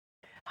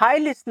हाय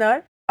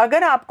listener,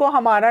 अगर आपको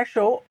हमारा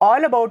show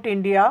all about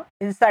India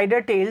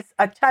insider tales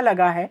अच्छा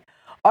लगा है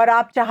और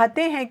आप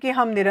चाहते हैं कि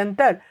हम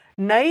निरंतर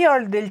नई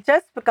और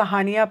दिलचस्प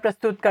कहानियां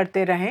प्रस्तुत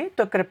करते रहें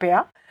तो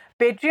कृपया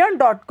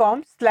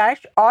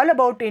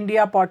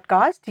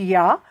patreon.com/allaboutiindiapodcast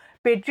या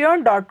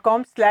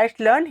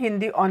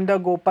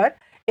patreon.com/learnhindyonthego पर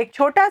एक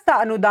छोटा सा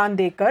अनुदान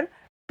देकर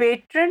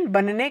पेट्रन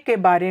बनने के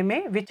बारे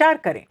में विचार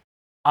करें।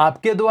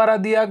 आपके द्वारा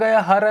दिया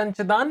गया हर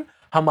अंशदान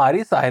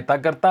हमारी सहायता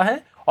करता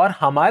है और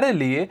हमारे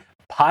लिए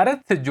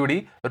भारत से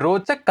जुड़ी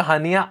रोचक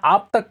कहानियां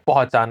आप तक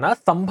पहुंचाना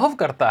संभव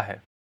करता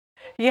है।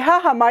 यह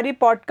हमारी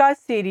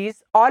podcast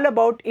series all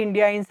about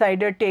India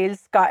insider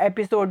tales का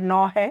एपिसोड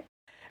 9 है।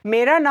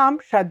 मेरा नाम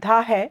श्रद्धा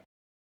है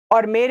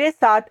और मेरे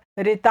साथ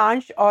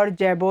रितांश और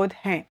जयबोध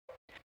हैं।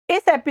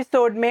 इस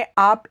एपिसोड में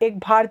आप एक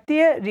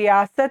भारतीय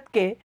रियासत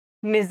के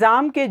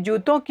निज़ाम के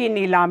जूतों की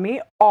नीलामी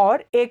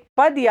और एक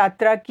पद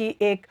यात्रा की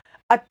एक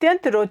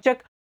अत्यंत रोचक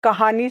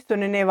कहानी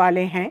सुनने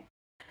वाले हैं,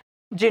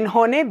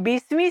 जिन्होंने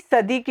 20वीं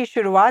सदी की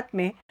शुरुआत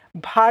में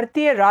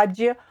भारतीय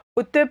राज्य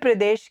उत्तर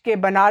प्रदेश के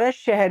बनारस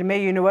शहर में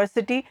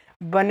यूनिवर्सिटी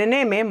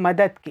बनने में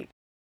मदद की।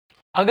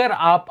 अगर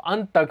आप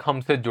अंत तक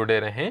हमसे जुड़े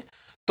रहें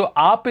तो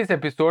आप इस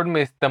एपिसोड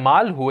में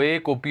इस्तेमाल हुए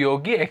एक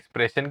उपयोगी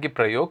एक्सप्रेशन के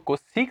प्रयोग को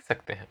सीख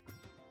सकते हैं।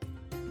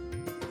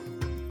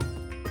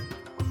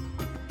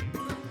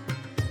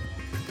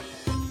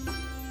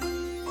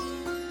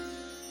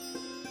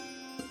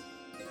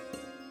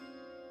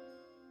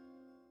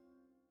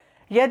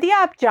 यदि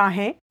आप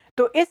चाहें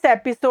तो इस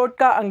एपिसोड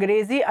का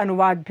अंग्रेजी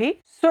अनुवाद भी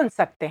सुन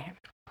सकते हैं।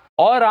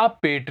 और आप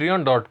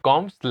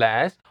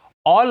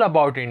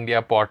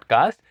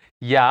patreon.com/allaboutiindiapodcast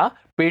या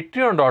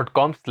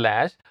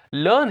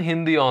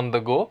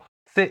patreon.com/learnhindyonthego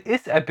से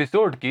इस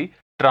एपिसोड की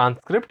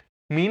ट्रांसक्रिप्ट,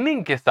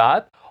 मीनिंग के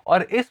साथ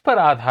और इस पर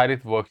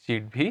आधारित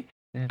वर्कशीट भी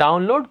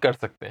डाउनलोड कर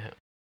सकते हैं।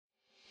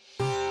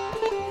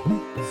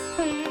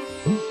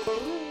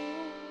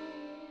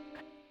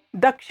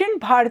 दक्षिण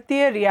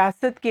भारतीय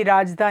रियासत की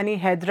राजधानी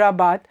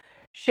हैदराबाद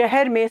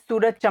शहर में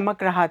सूरज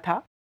चमक रहा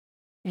था।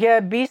 यह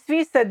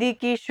 20वीं सदी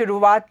की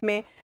शुरुआत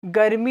में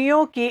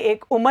गर्मियों की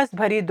एक उमस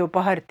भरी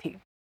दोपहर थी।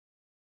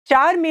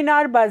 चार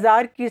मीनार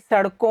बाजार की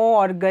सड़कों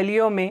और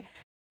गलियों में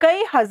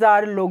कई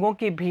हजार लोगों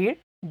की भीड़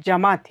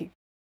जमा थी।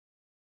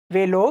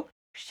 वे लोग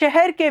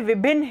शहर के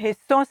विभिन्न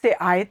हिस्सों से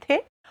आए थे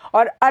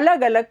और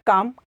अलग अलग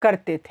काम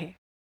करते थे।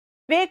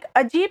 वे एक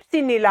अजीब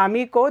सी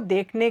नीलामी को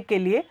देखने के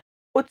लिए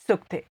उत्सुक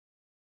थे,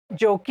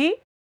 जो कि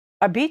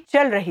अभी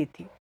चल रही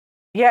थी।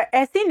 यह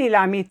ऐसी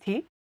नीलामी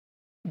थी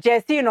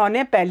जैसी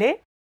उन्होंने पहले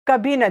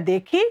कभी न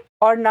देखी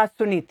और न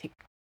सुनी थी।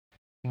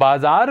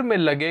 बाजार में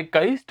लगे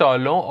कई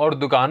स्टॉलों और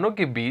दुकानों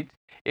के बीच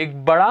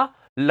एक बड़ा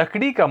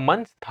लकड़ी का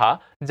मंच था,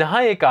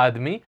 जहां एक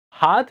आदमी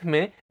हाथ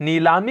में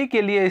नीलामी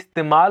के लिए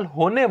इस्तेमाल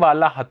होने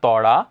वाला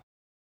हथौड़ा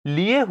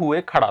लिए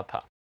हुए खड़ा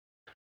था।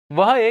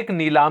 वह एक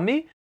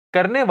नीलामी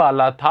करने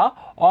वाला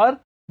था और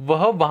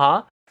वह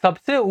वहां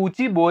सबसे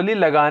ऊंची बोली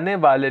लगाने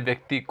वाले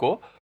व्यक्ति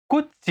को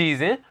कुछ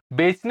चीजें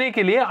बेचने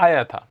के लिए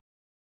आया था।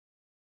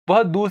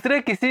 वह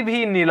दूसरे किसी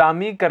भी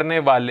नीलामी करने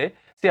वाले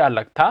से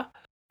अलग था।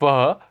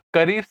 वह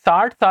करीब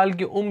 60 साल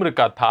की उम्र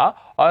का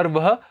था और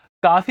वह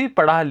काफी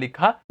पढ़ा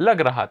लिखा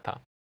लग रहा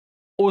था।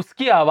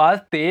 उसकी आवाज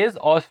तेज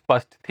और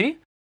स्पष्ट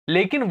थी,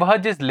 लेकिन वह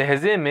जिस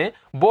लहजे में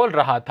बोल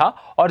रहा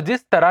था और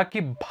जिस तरह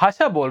की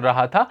भाषा बोल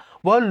रहा था,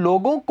 वह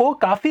लोगों को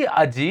काफी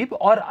अजीब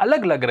और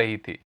अलग लग रही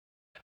थी।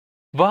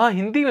 वह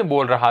हिंदी में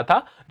बोल रहा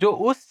था, जो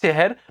उस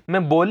शहर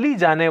में बोली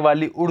जाने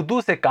वाली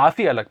उर्दू से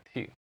काफी अलग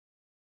थी।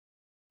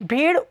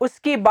 भीड़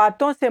उसकी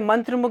बातों से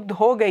मंत्रमुग्ध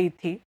हो गई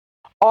थी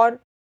और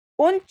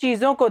उन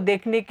चीजों को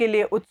देखने के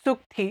लिए उत्सुक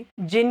थी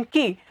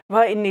जिनकी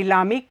वह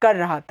नीलामी कर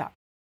रहा था।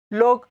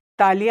 लोग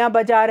तालियां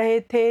बजा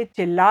रहे थे,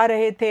 चिल्ला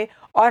रहे थे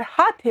और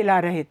हाथ हिला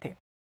रहे थे।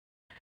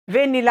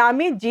 वे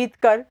नीलामी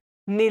जीतकर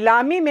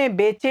नीलामी में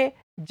बेचे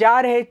जा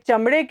रहे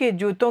चमड़े के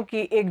जूतों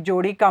की एक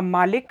जोड़ी का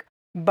मालिक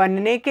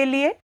बनने के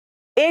लिए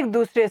एक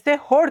दूसरे से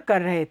होड़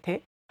कर रहे थे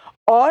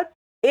और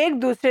एक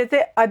दूसरे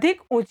से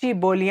अधिक ऊंची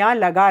बोलियां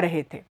लगा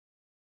रहे थे।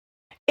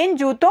 इन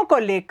जूतों को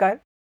लेकर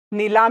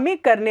नीलामी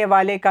करने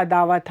वाले का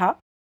दावा था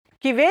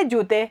कि वे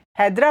जूते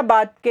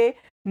हैदराबाद के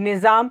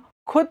निज़ाम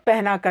खुद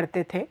पहना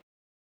करते थे।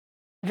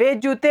 वे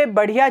जूते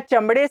बढ़िया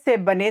चमड़े से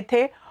बने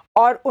थे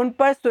और उन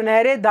पर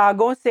सुनहरे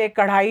धागों से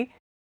कढ़ाई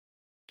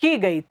की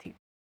गई थी।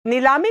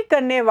 नीलामी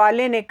करने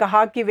वाले ने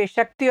कहा कि वे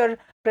शक्ति और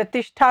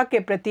प्रतिष्ठा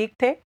के प्रतीक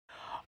थे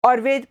और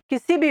वे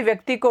किसी भी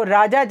व्यक्ति को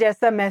राजा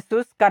जैसा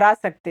महसूस करा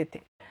सकते थे।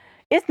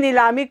 इस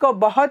नीलामी को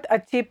बहुत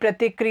अच्छी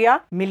प्रतिक्रिया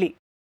मिली।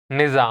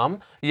 निजाम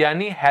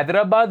यानी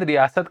हैदराबाद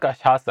रियासत का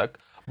शासक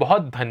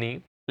बहुत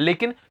धनी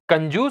लेकिन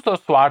कंजूस और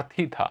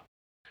स्वार्थी था।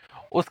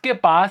 उसके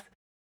पास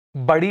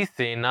बड़ी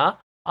सेना,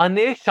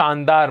 अनेक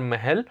शानदार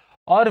महल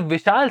और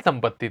विशाल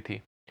संपत्ति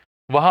थी।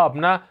 वह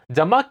अपना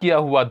जमा किया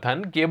हुआ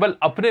धन केवल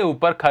अपने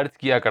ऊपर खर्च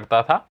किया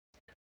करता था।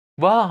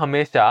 वह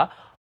हमेशा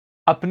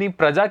अपनी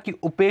प्रजा की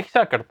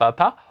उपेक्षा करता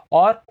था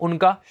और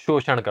उनका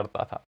शोषण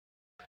करता था।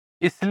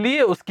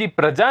 इसलिए उसकी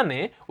प्रजा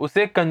ने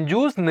उसे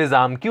कंजूस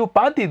निजाम की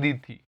उपाधि दी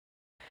थी।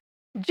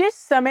 जिस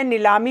समय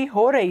नीलामी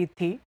हो रही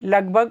थी,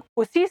 लगभग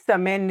उसी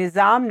समय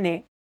निजाम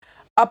ने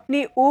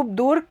अपनी ऊब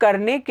दूर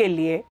करने के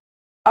लिए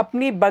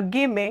अपनी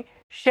बग्गी में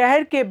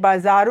शहर के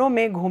बाजारों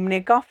में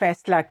घूमने का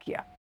फैसला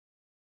किया।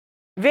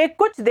 वे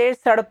कुछ देर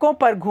सड़कों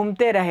पर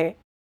घूमते रहे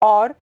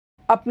और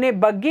अपने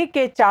बग्गी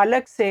के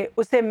चालक से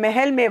उसे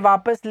महल में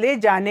वापस ले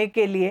जाने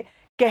के लिए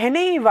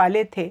कहने ही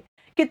वाले थे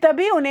कि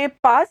तभी उन्हें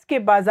पास के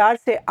बाजार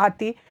से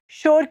आती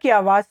शोर की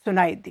आवाज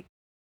सुनाई दी।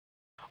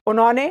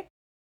 उन्होंने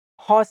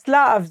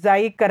हौसला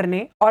अफजाई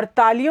करने और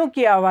तालियों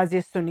की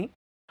आवाजें सुनी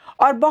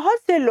और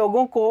बहुत से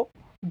लोगों को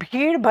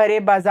भीड़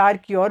भरे बाजार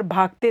की ओर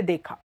भागते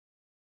देखा।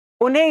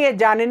 उन्हें यह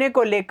जानने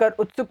को लेकर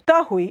उत्सुकता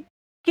हुई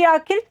कि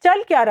आखिर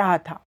चल क्या रहा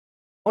था।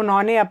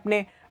 उन्होंने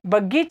अपने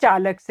बग्गी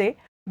चालक से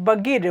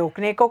बग्गी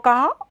रोकने को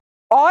कहा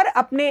और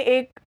अपने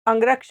एक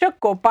अंगरक्षक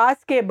को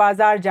पास के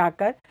बाजार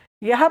जाकर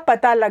यह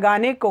पता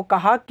लगाने को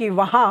कहा कि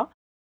वहां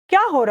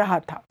क्या हो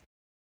रहा था।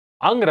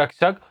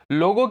 अंगरक्षक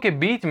लोगों के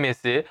बीच में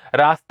से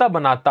रास्ता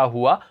बनाता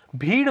हुआ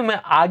भीड़ में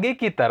आगे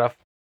की तरफ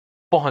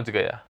पहुंच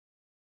गया।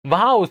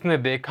 वहां उसने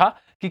देखा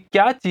कि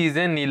क्या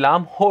चीजें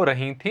नीलाम हो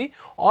रही थी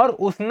और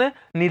उसने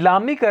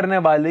नीलामी करने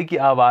वाले की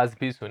आवाज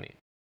भी सुनी।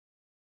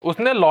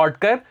 उसने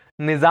लौटकर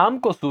निजाम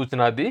को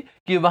सूचना दी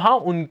कि वहां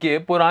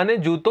उनके पुराने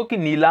जूतों की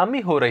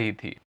नीलामी हो रही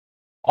थी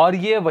और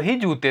ये वही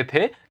जूते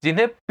थे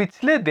जिन्हें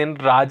पिछले दिन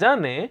राजा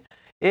ने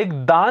एक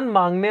दान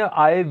मांगने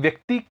आए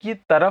व्यक्ति की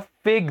तरफ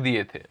फेंक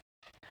दिए थे।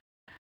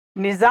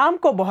 निजाम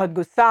को बहुत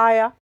गुस्सा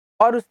आया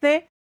और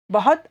उसने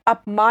बहुत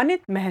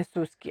अपमानित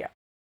महसूस किया।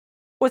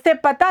 उसे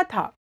पता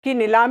था कि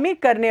नीलामी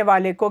करने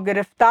वाले को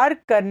गिरफ्तार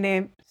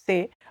करने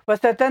से वह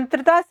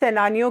स्वतंत्रता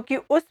सेनानियों की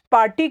उस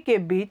पार्टी के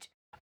बीच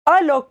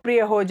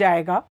अलोकप्रिय हो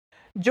जाएगा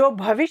जो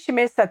भविष्य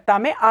में सत्ता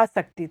में आ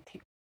सकती थी।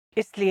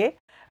 इसलिए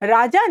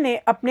राजा ने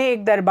अपने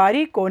एक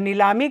दरबारी को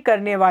नीलामी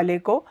करने वाले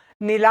को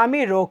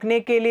नीलामी रोकने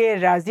के लिए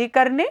राजी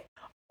करने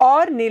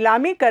और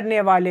नीलामी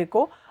करने वाले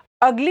को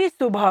अगली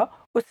सुबह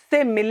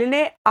उससे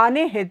मिलने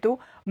आने हेतु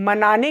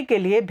मनाने के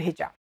लिए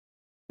भेजा।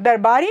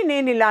 दरबारी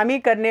ने नीलामी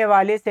करने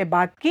वाले से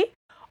बात की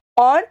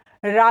और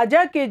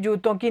राजा के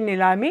जूतों की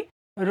नीलामी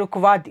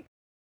रुकवा दी।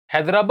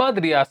 हैदराबाद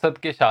रियासत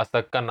के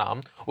शासक का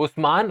नाम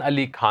उस्मान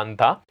अली खान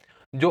था,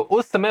 जो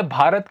उस समय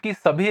भारत की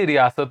सभी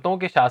रियासतों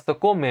के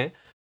शासकों में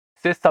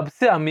से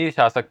सबसे अमीर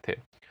शासक थे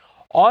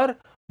और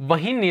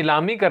वहीं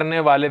नीलामी करने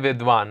वाले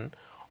विद्वान,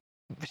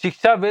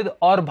 शिक्षाविद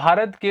और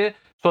भारत के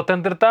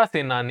स्वतंत्रता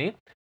सेनानी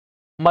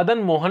मदन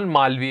मोहन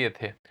मालवीय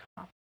थे।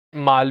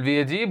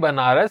 मालवीय जी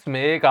बनारस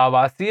में एक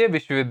आवासीय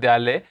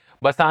विश्वविद्यालय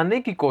बसाने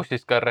की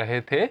कोशिश कर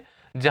रहे थे,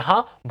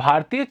 जहां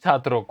भारतीय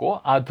छात्रों को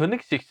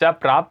आधुनिक शिक्षा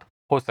प्राप्त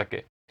हो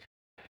सके।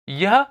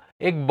 यह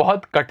एक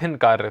बहुत कठिन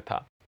कार्य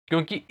था,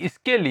 क्योंकि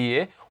इसके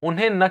लिए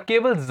उन्हें न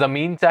केवल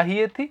जमीन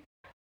चाहिए थी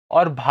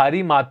और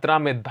भारी मात्रा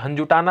में धन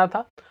जुटाना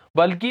था,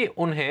 बल्कि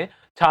उन्हें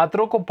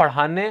छात्रों को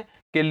पढ़ाने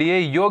के लिए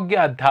योग्य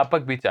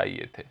अध्यापक भी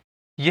चाहिए थे।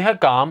 यह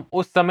काम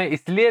उस समय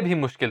इसलिए भी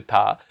मुश्किल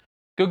था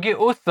क्योंकि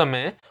उस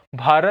समय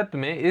भारत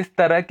में इस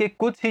तरह के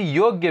कुछ ही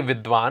योग्य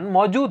विद्वान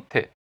मौजूद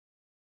थे।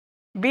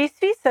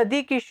 20वीं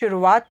सदी की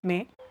शुरुआत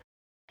में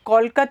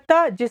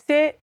कोलकाता,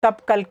 जिसे तब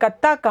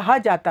कलकत्ता कहा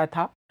जाता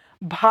था,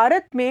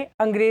 भारत में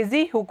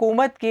अंग्रेजी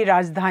हुकूमत की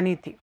राजधानी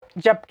थी,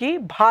 जबकि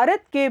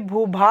भारत के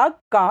भूभाग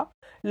का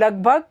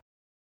लगभग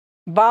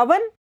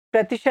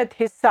 52%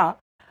 हिस्सा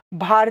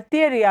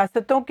भारतीय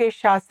रियासतों के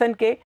शासन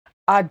के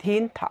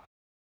अधीन था।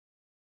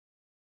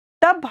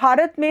 तब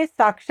भारत में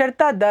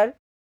साक्षरता दर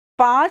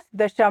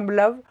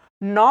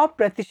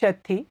 5.9%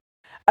 थी।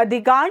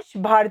 अधिकांश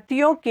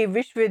भारतीयों की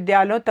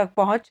विश्वविद्यालयों तक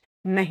पहुंच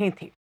नहीं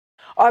थी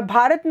और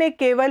भारत में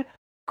केवल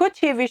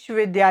कुछ ही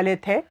विश्वविद्यालय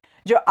थे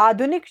जो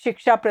आधुनिक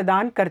शिक्षा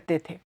प्रदान करते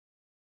थे।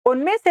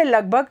 उनमें से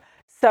लगभग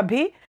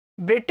सभी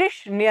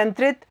ब्रिटिश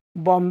नियंत्रित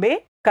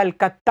बॉम्बे,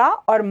 कलकत्ता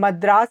और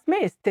मद्रास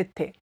में स्थित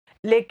थे,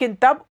 लेकिन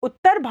तब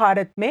उत्तर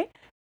भारत में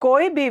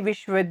कोई भी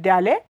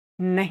विश्वविद्यालय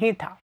नहीं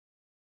था।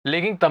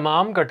 लेकिन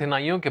तमाम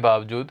कठिनाइयों के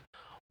बावजूद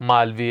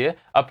मालवीय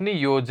अपनी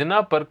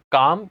योजना पर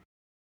काम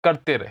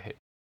करते रहे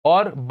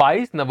और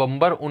 22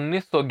 नवंबर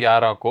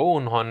 1911 को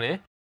उन्होंने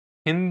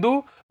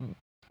हिंदू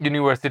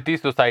यूनिवर्सिटी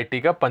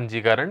सोसाइटी का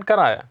पंजीकरण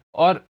कराया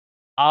और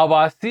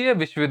आवासीय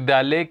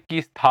विश्वविद्यालय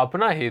की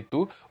स्थापना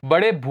हेतु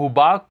बड़े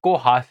भूभाग को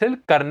हासिल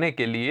करने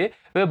के लिए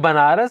वे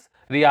बनारस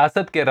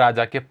रियासत के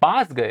राजा के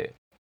पास गए।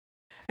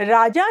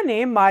 राजा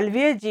ने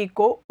मालवीय जी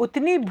को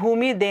उतनी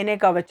भूमि देने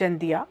का वचन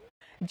दिया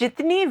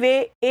जितनी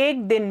वे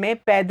एक दिन में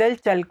पैदल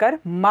चलकर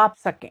माप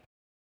सकें।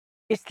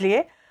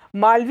 इसलिए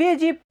मालवीय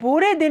जी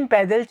पूरे दिन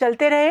पैदल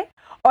चलते रहे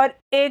और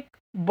एक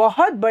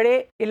बहुत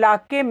बड़े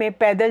इलाके में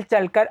पैदल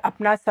चलकर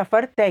अपना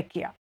सफर तय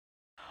किया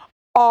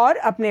और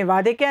अपने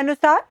वादे के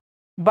अनुसार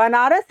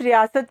बनारस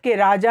रियासत के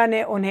राजा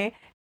ने उन्हें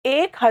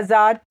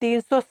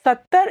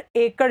 1370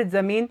 एकड़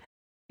जमीन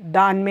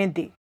दान में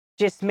दी,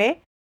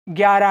 जिसमें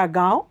 11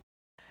 गांव,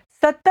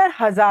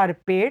 70,000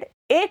 पेड़,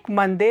 एक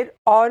मंदिर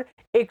और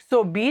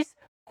 120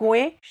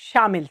 कुएं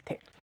शामिल थे।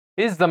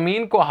 इस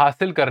जमीन को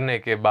हासिल करने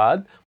के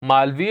बाद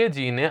मालवीय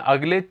जी ने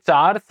अगले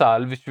 4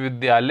 साल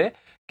विश्वविद्यालय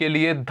के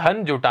लिए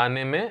धन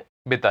जुटाने में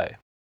बिताए।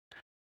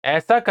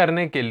 ऐसा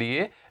करने के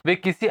लिए वे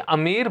किसी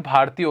अमीर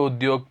भारतीय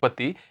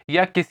उद्योगपति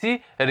या किसी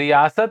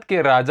रियासत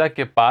के राजा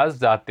के पास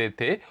जाते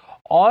थे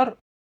और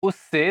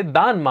उससे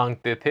दान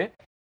मांगते थे,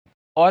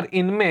 और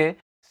इनमें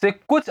से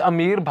कुछ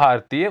अमीर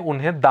भारतीय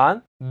उन्हें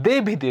दान दे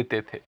भी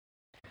देते थे।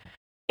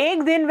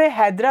 एक दिन वे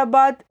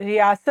हैदराबाद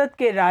रियासत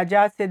के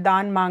राजा से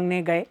दान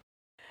मांगने गए।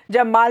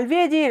 जब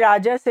मालवीय जी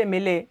राजा से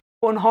मिले,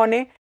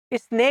 उन्होंने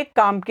इस नेक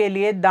काम के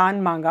लिए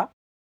दान मांगा,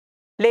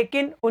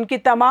 लेकिन उनकी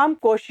तमाम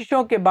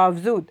कोशिशों के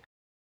बावजूद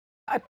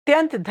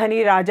अत्यंत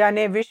धनी राजा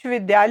ने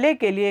विश्वविद्यालय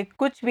के लिए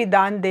कुछ भी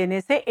दान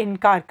देने से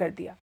इनकार कर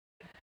दिया।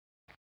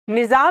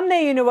 निजाम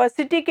ने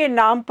यूनिवर्सिटी के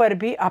नाम पर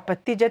भी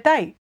आपत्ति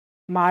जताई।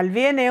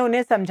 मालवीय ने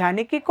उन्हें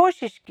समझाने की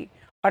कोशिश की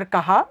और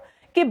कहा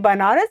कि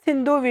बनारस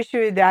हिंदू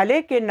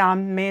विश्वविद्यालय के नाम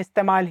में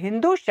इस्तेमाल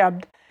हिंदू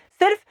शब्द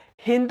सिर्फ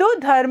हिंदू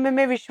धर्म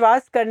में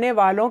विश्वास करने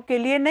वालों के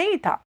लिए नहीं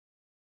था,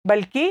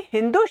 बल्कि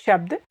हिंदू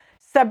शब्द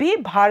सभी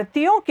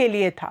भारतीयों के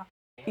लिए था।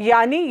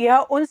 यानी यह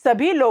उन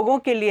सभी लोगों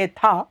के लिए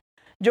था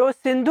जो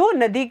सिंधु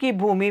नदी की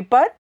भूमि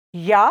पर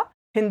या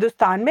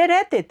हिंदुस्तान में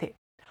रहते थे।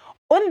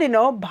 उन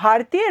दिनों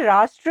भारतीय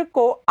राष्ट्र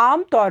को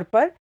आमतौर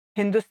पर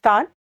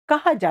हिंदुस्तान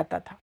कहा जाता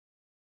था।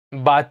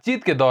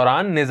 बातचीत के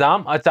दौरान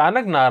निजाम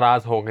अचानक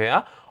नाराज हो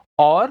गया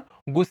और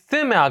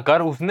गुस्से में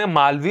आकर उसने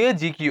मालवीय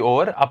जी की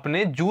ओर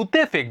अपने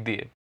जूते फेंक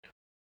दिए,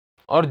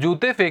 और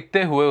जूते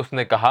फेंकते हुए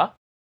उसने कहा,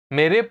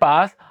 मेरे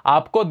पास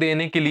आपको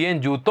देने के लिए इन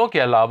जूतों के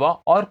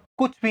अलावा और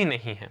कुछ भी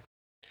नहीं है।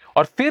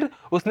 और फिर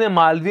उसने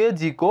मालवीय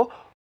जी को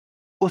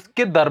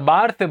उसके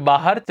दरबार से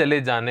बाहर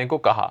चले जाने को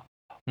कहा।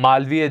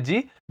 मालवीय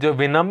जी, जो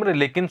विनम्र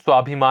लेकिन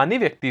स्वाभिमानी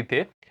व्यक्ति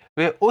थे,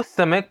 वे उस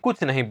समय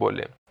कुछ नहीं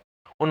बोले।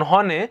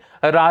 उन्होंने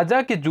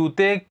राजा के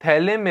जूते एक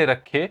थैले में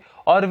रखे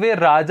और वे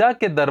राजा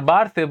के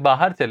दरबार से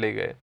बाहर चले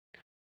गए।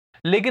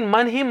 लेकिन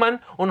मन ही मन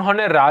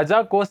उन्होंने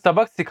राजा को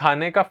सबक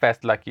सिखाने का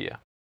फैसला किया।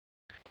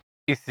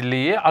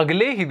 इसलिए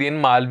अगले ही दिन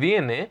मालवीय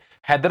ने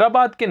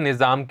हैदराबाद के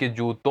निजाम के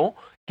जूतों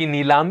की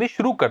नीलामी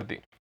शुरू कर दी।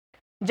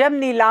 जब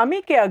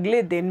नीलामी के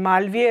अगले दिन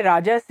मालवीय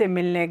राजा से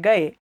मिलने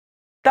गए,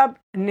 तब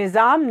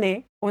निजाम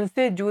ने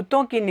उनसे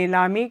जूतों की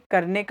नीलामी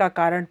करने का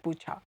कारण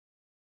पूछा।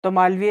 तो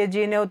मालवीय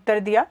जी ने उत्तर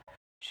दिया,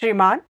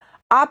 श्रीमान,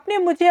 आपने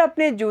मुझे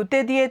अपने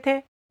जूते दिए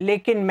थे,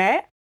 लेकिन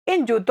मैं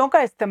इन जूतों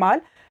का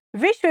इस्तेमाल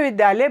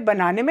विश्वविद्यालय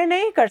बनाने में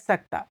नहीं कर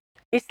सकता।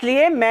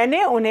 इसलिए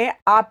मैंने उन्हें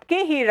आपके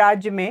ही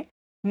राज्य में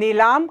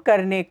नीलाम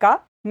करने का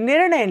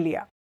निर्णय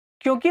लिया,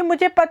 क्योंकि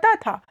मुझे पता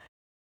था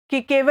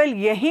कि केवल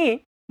यहीं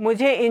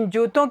मुझे इन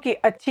जूतों की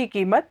अच्छी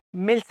कीमत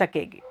मिल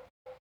सकेगी।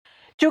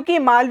 चूंकि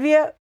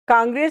मालवीय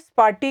कांग्रेस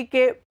पार्टी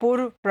के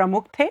पूर्व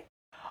प्रमुख थे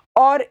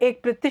और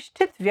एक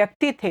प्रतिष्ठित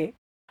व्यक्ति थे,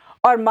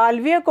 और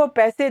मालवीय को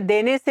पैसे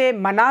देने से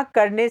मना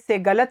करने से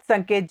गलत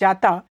संकेत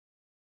जाता,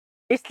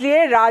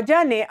 इसलिए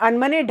राजा ने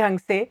अनमने ढंग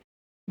से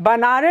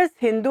बनारस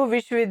हिंदू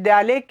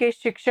विश्वविद्यालय के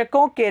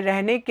शिक्षकों के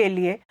रहने के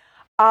लिए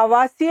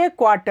आवासीय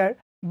क्वार्टर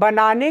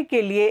बनाने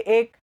के लिए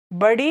एक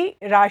बड़ी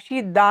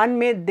राशि दान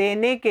में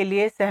देने के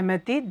लिए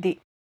सहमति दी।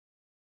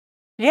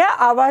 यह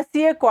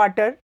आवासीय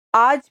क्वार्टर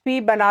आज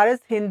भी बनारस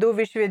हिंदू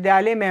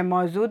विश्वविद्यालय में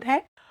मौजूद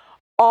है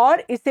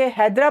और इसे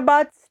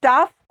हैदराबाद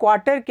स्टाफ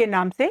क्वार्टर के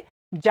नाम से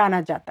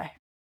जाना जाता है।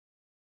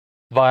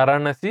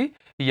 वाराणसी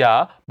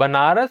या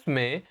बनारस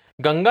में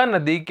गंगा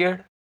नदी के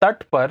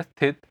तट पर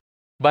स्थित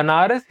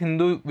बनारस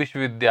हिंदू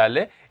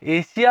विश्वविद्यालय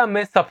एशिया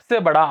में सबसे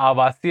बड़ा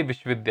आवासीय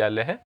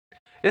विश्वविद्यालय है।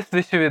 इस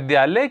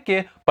विश्वविद्यालय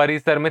के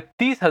परिसर में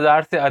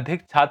 30,000 से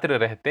अधिक छात्र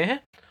रहते हैं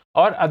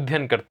और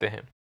अध्ययन करते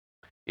हैं।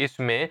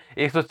 इसमें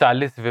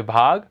 140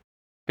 विभाग,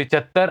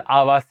 75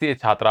 आवासीय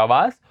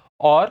छात्रावास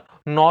और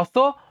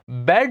 900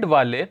 बेड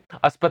वाले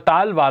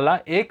अस्पताल वाला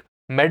एक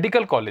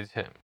मेडिकल कॉलेज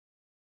है।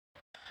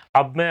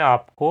 अब मैं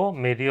आपको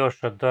मेरी और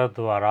श्रद्धा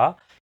द्वारा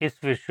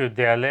इस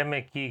विश्वविद्यालय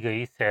में की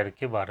गई सैर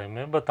के बारे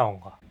में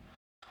बताऊंगा।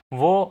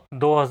 वो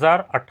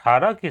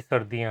 2018 की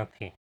सर्दियां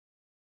थीं,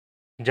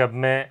 जब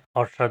मैं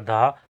और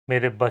श्रद्धा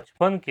मेरे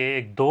बचपन के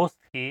एक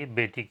दोस्त की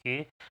बेटी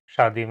की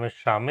शादी में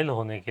शामिल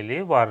होने के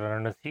लिए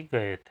वाराणसी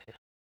गए थे।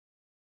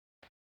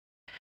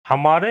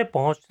 हमारे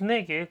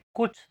पहुंचने के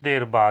कुछ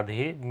देर बाद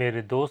ही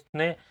मेरे दोस्त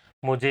ने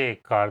मुझे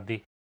एक कार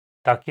दी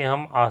ताकि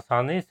हम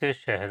आसानी से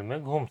शहर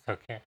में घूम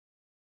सकें।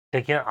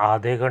 लेकिन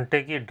आधे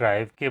घंटे की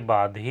ड्राइव के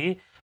बाद ही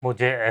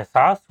मुझे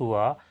एहसास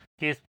हुआ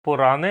कि इस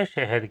पुराने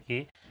शहर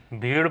की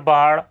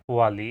भीड़-भाड़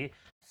वाली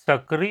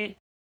सकरी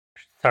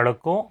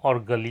सड़कों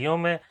और गलियों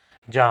में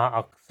जहां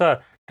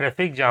अक्सर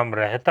ट्रैफिक जाम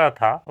रहता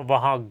था,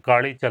 वहां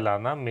गाड़ी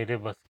चलाना मेरे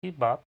बस की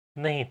बात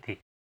नहीं थी।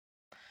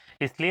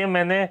 इसलिए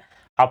मैंने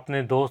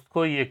अपने दोस्त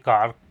को ये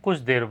कार कुछ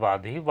देर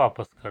बाद ही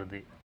वापस कर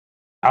दी।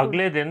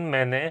 अगले दिन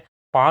मैंने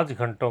 5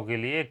 घंटों के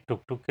लिए एक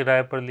टुक-टुक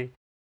किराए पर ली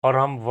और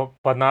हम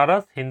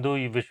बनारस हिंदू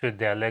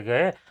विश्वविद्यालय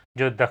गए,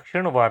 जो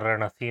दक्षिण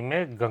वाराणसी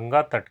में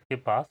गंगा तट के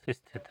पास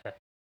स्थित है।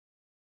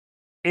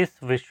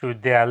 इस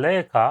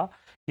विश्वविद्यालय का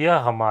यह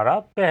हमारा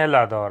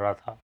पहला दौरा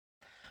था।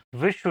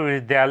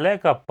 विश्वविद्यालय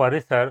का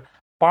परिसर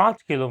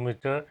 5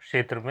 किलोमीटर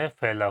क्षेत्र में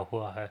फैला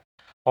हुआ है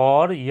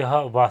और यह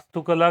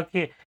वास्तुकला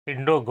की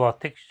इंडो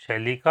गॉथिक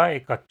शैली का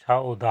एक अच्छा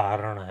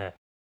उदाहरण है।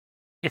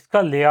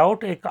 इसका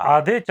लेआउट एक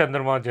आधे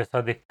चंद्रमा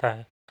जैसा दिखता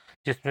है,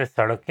 जिसमें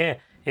सड़कें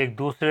एक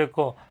दूसरे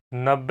को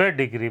 90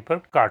 डिग्री पर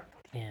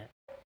काटती हैं।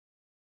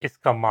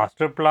 इसका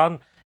मास्टर प्लान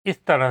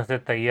इस तरह से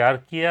तैयार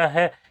किया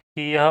है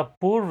कि यह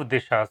पूर्व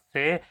दिशा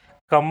से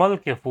कमल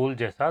के फूल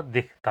जैसा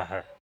दिखता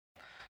है।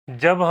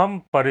 जब हम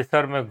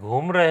परिसर में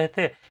घूम रहे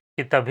थे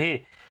कि तभी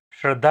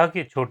श्रद्धा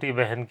की छोटी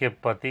बहन के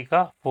पति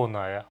का फोन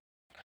आया।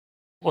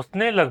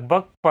 उसने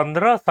लगभग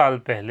 15 साल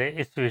पहले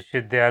इस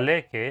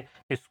विश्वविद्यालय के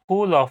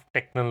स्कूल ऑफ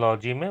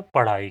टेक्नोलॉजी में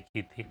पढ़ाई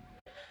की थी।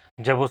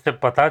 जब उसे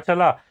पता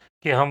चला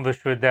कि हम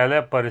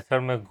विश्वविद्यालय परिसर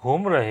में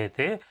घूम रहे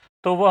थे,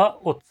 तो वह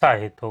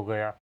उत्साहित हो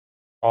गया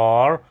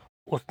और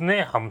उसने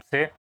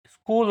हमसे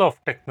स्कूल ऑफ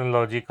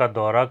टेक्नोलॉजी का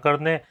दौरा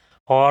करने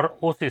और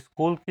उस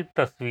स्कूल की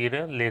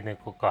तस्वीरें लेने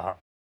को कहा।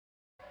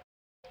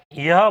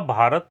 यह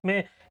भारत में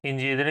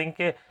इंजीनियरिंग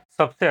के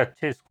सबसे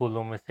अच्छे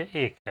स्कूलों में से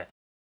एक है।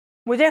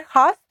 मुझे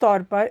खास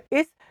तौर पर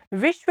इस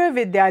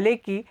विश्वविद्यालय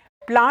की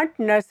प्लांट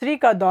नर्सरी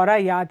का दौरा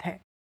याद है,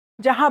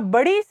 जहां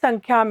बड़ी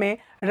संख्या में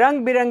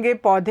रंग बिरंगे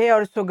पौधे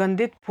और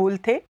सुगंधित फूल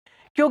थे,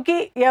 क्योंकि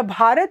यह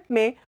भारत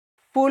में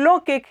फूलों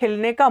के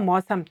खिलने का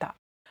मौसम था।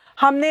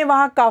 हमने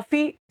वहां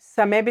काफी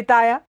समय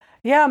बिताया।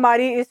 यह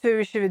हमारी इस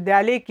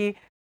विश्वविद्यालय की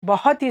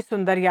बहुत ही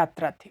सुंदर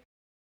यात्रा थी।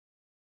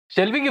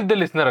 Shall we give the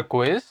listener a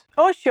quiz?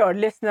 Oh, sure,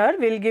 listener.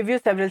 We'll give you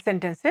several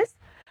sentences,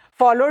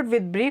 followed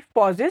with brief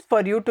pauses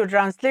for you to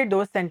translate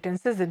those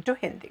sentences into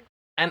Hindi.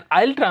 And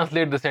I'll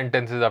translate the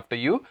sentences after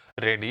you.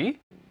 Ready?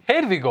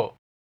 Here we go.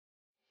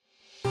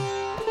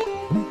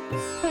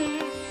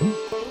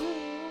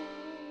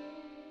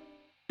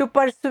 To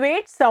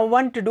persuade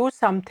someone to do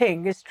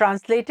something is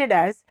translated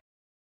as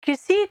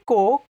किसी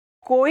को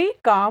कोई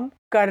काम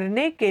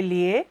करने के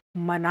लिए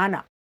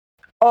मनाना,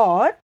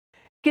 और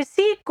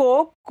किसी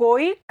को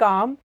कोई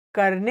काम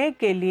करने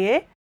के लिए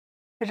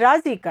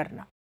राजी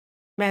करना।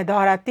 मैं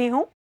दोहराती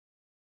हूँ,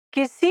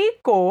 किसी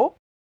को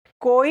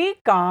कोई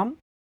काम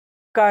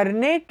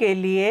करने के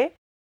लिए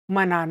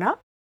मनाना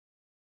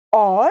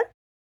और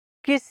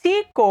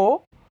किसी को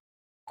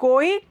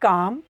कोई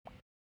काम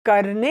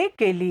करने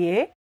के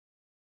लिए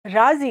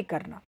राजी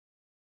करना।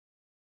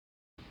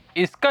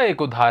 इसका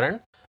एक उदाहरण,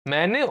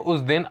 मैंने उस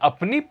दिन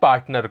अपनी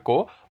पार्टनर को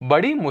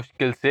बड़ी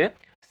मुश्किल से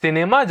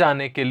सिनेमा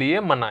जाने के लिए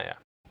मनाया।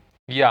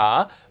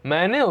 या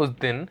मैंने उस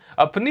दिन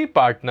अपनी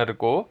पार्टनर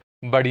को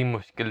बड़ी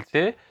मुश्किल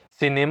से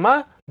सिनेमा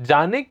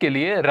जाने के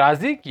लिए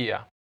राजी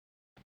किया।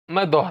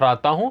 मैं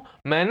दोहराता हूं,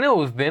 मैंने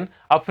उस दिन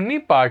अपनी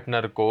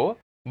पार्टनर को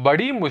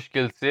बड़ी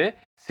मुश्किल से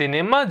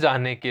सिनेमा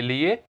जाने के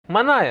लिए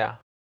मनाया।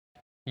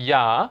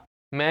 या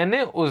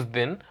मैंने उस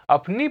दिन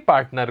अपनी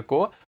पार्टनर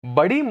को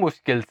बड़ी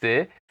मुश्किल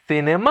से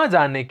सिनेमा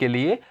जाने के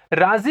लिए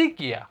राजी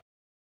किया।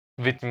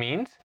 Which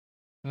means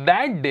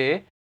that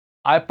day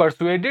I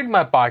persuaded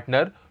my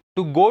partner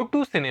to go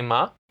to cinema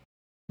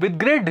with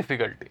great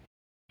difficulty.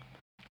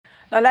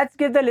 Now let's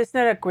give the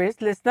listener a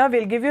quiz. Listener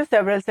will give you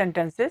several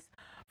sentences,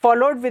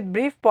 followed with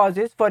brief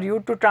pauses for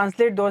you to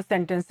translate those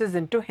sentences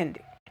into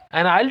Hindi.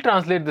 And I'll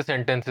translate the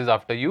sentences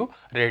after you.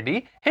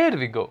 Ready? Here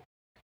we go.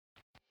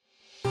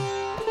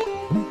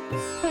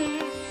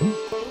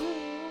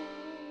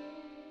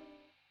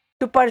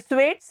 To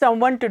persuade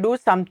someone to do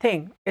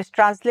something is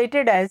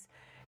translated as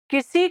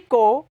किसी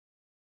को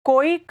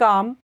कोई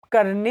काम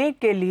करने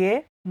के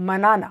लिए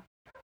मनाना,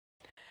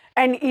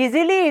 and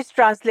easily is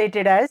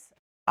translated as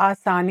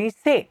आसानी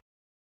से.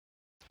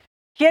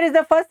 Here is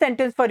the first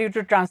sentence for you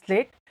to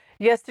translate.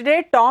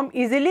 Yesterday, Tom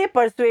easily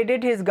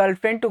persuaded his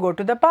girlfriend to go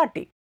to the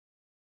party.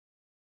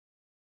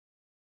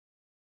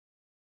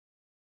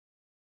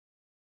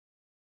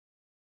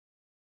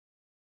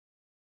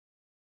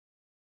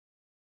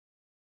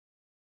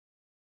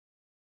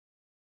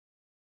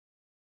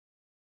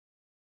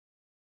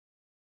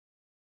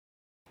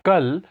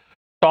 कल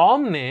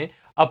टॉम ने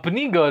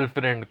अपनी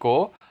गर्लफ्रेंड को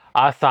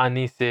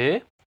आसानी से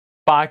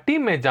पार्टी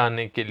में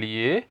जाने के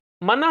लिए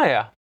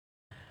मनाया।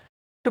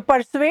 To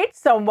persuade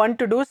someone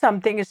to do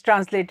something is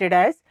translated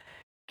as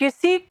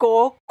किसी को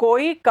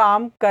कोई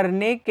काम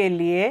करने के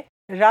लिए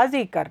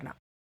राजी करना,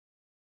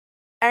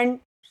 and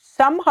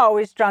somehow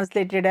is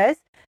translated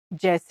as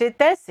जैसे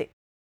तैसे.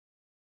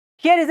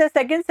 Here is a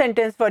second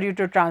sentence for you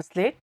to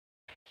translate.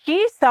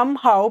 He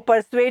somehow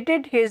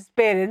persuaded his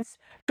parents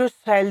to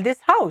sell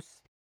this house.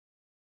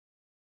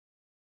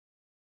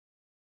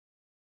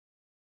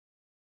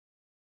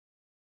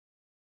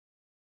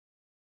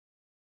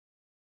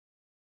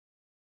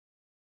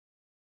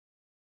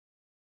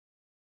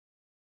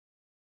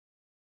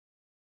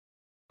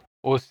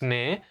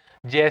 उसने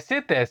जैसे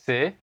तैसे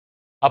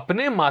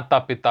अपने माता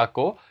पिता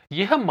को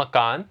यह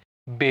मकान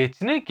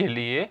बेचने के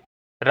लिए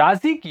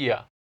राजी किया।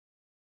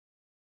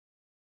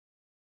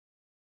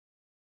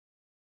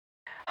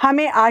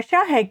 हमें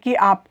आशा है कि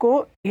आपको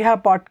यह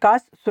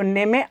पॉडकास्ट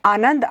सुनने में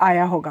आनंद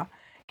आया होगा।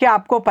 क्या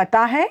आपको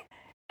पता है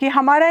कि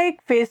हमारा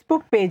एक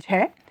फेसबुक पेज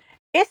है?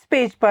 इस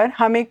पेज पर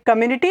हम एक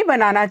कम्युनिटी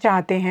बनाना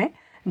चाहते हैं,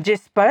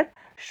 जिस पर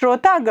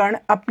श्रोतागण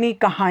अपनी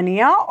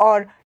कहानियाँ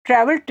और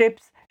ट्रैवल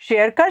टिप्स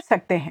शेयर कर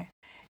सकते हैं।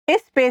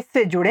 इस पेज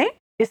से जुड़ें।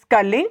 इसका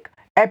लिंक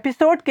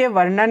एपिसोड के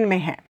वर्णन में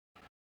है।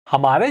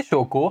 हमारे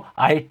शो को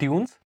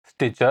iTunes,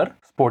 स्टिचर,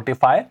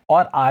 स्पॉटिफाई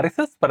और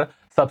RSS पर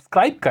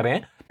सब्सक्राइब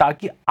करें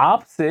ताकि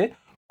आपसे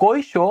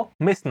कोई शो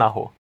मिस ना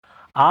हो।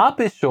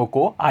 आप इस शो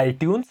को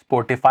iTunes,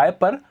 स्पॉटिफाई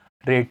पर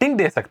रेटिंग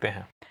दे सकते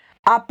हैं।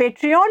 आप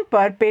पेट्रियन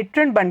पर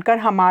पेट्रन बनकर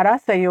हमारा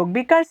सहयोग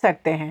भी कर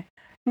सकते हैं।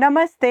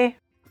 नमस्ते।